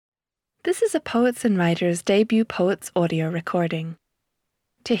This is a Poets and Writers debut Poets audio recording.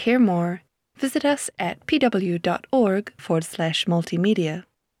 To hear more, visit us at pw.org/multimedia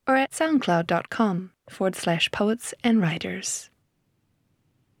or at soundcloud.com/poets and writers.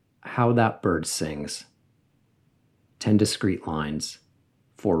 How That Bird Sings. 10 discrete lines,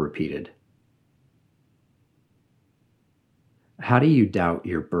 4 repeated. How do you doubt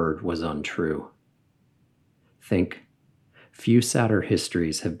your bird was untrue? Think, few sadder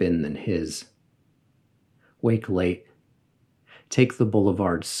histories have been than his. Wake late, take the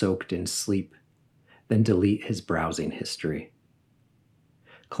boulevard soaked in sleep, then delete his browsing history.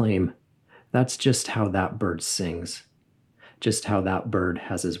 Claim, that's just how that bird sings, just how that bird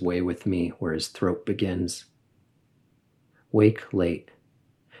has his way with me where his throat begins. Wake late,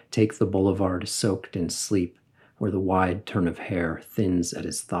 take the boulevard soaked in sleep where the wide turn of hair thins at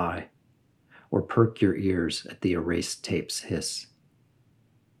his thigh, or perk your ears at the erased tape's hiss.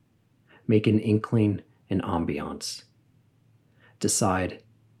 Make an inkling and ambiance. Decide,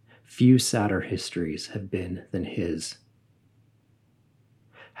 few sadder histories have been than his.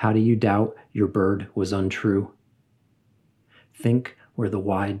 How do you doubt your bird was untrue? Think where the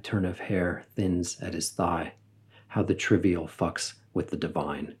wide turn of hair thins at his thigh, how the trivial fucks with the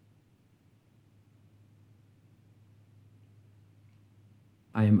divine.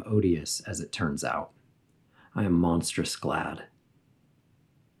 I am odious as it turns out. I am monstrous glad.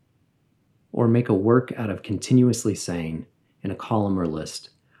 Or make a work out of continuously saying, in a column or list,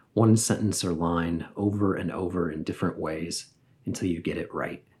 one sentence or line over and over in different ways until you get it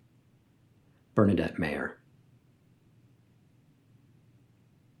right. Bernadette Mayer.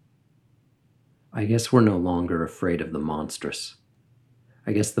 I guess we're no longer afraid of the monstrous.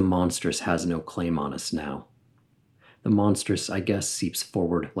 I guess the monstrous has no claim on us now. The monstrous, I guess, seeps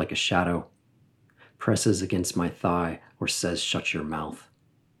forward like a shadow, presses against my thigh or says, "Shut your mouth."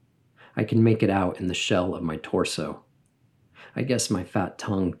 I can make it out in the shell of my torso. I guess my fat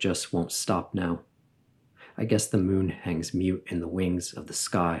tongue just won't stop now. I guess the moon hangs mute in the wings of the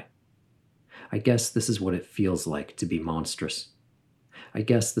sky. I guess this is what it feels like to be monstrous. I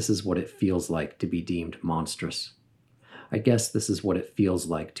guess this is what it feels like to be deemed monstrous. I guess this is what it feels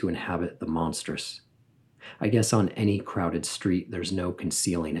like to inhabit the monstrous. I guess on any crowded street there's no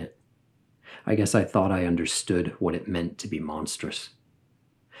concealing it. I guess I thought I understood what it meant to be monstrous.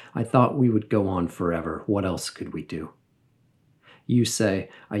 I thought we would go on forever. What else could we do? You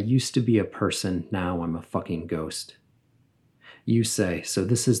say, I used to be a person, now I'm a fucking ghost. You say, so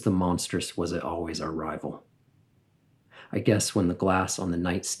this is the monstrous, was it always our rival? I guess when the glass on the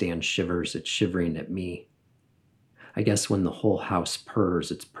nightstand shivers, it's shivering at me. I guess when the whole house purrs,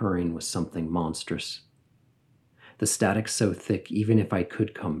 it's purring with something monstrous. The static's so thick, even if I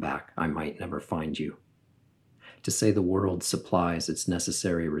could come back, I might never find you. To say the world supplies its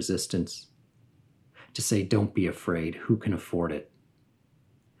necessary resistance. To say don't be afraid, who can afford it?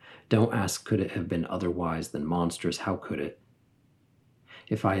 Don't ask could it have been otherwise than monstrous, how could it?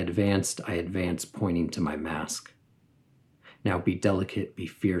 If I advanced, I advance pointing to my mask. Now be delicate, be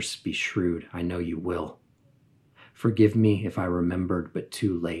fierce, be shrewd, I know you will. Forgive me if I remembered but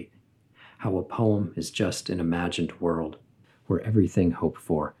too late, how a poem is just an imagined world where everything hoped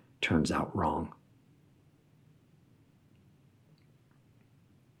for turns out wrong.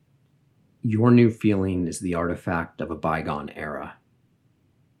 Your new feeling is the artifact of a bygone era.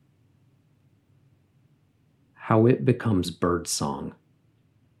 How it becomes bird song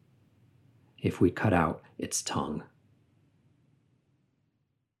if we cut out its tongue.